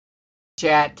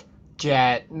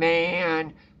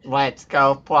Jetman, let's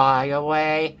go fly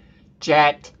away.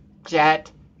 Jetman,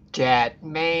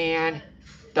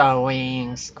 the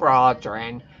wing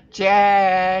squadron.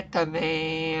 Jetman.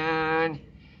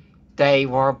 They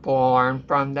were born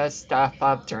from the stuff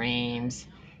of dreams.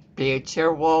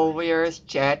 Future warriors,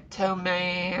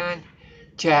 Jetman.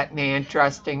 Jetman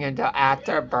thrusting into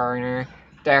afterburner,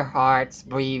 their hearts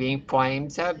breathing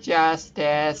flames of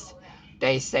justice.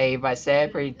 They save us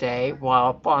every day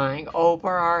while flying over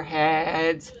our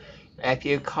heads. If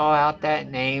you call out that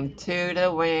name to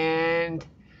the wind,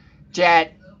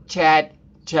 Jet,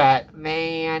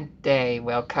 Jetman, they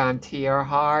will come to your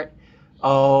heart.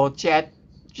 Oh,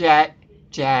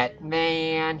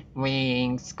 Jetman,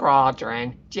 wing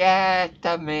squadron,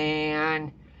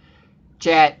 Jetman.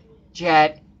 Jet,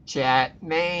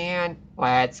 Jetman,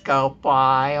 let's go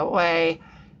fly away.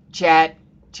 Jet,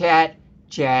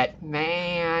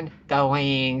 Jetman, the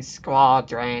wing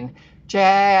squadron,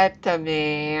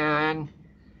 Jetman.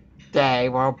 They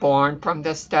were born from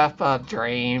the stuff of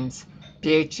dreams.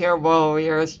 Future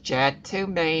warriors,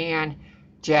 Jetman.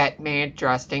 Jetman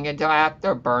thrusting into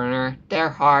afterburner, their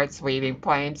hearts weaving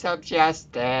flames of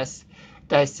justice.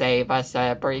 They save us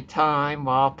every time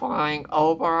while flying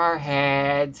over our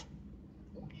heads.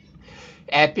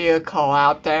 If you call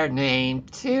out their name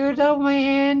to the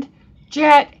wind,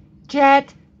 Jet,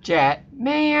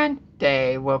 Jetman,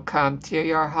 they will come to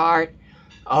your heart.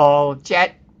 Oh,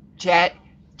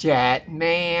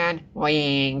 Jetman,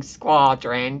 wing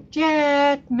squadron,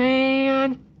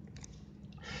 Jetman.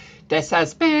 This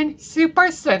has been Super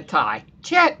Sentai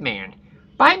Jetman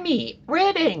by me,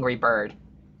 Red Angry Bird,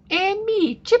 and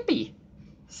me, Chippy.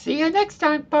 See you next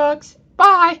time, folks.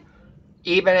 Bye.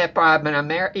 Even if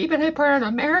we're in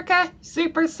America,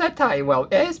 Super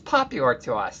Sentai is popular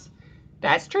to us.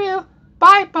 That's true.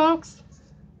 Bye, folks.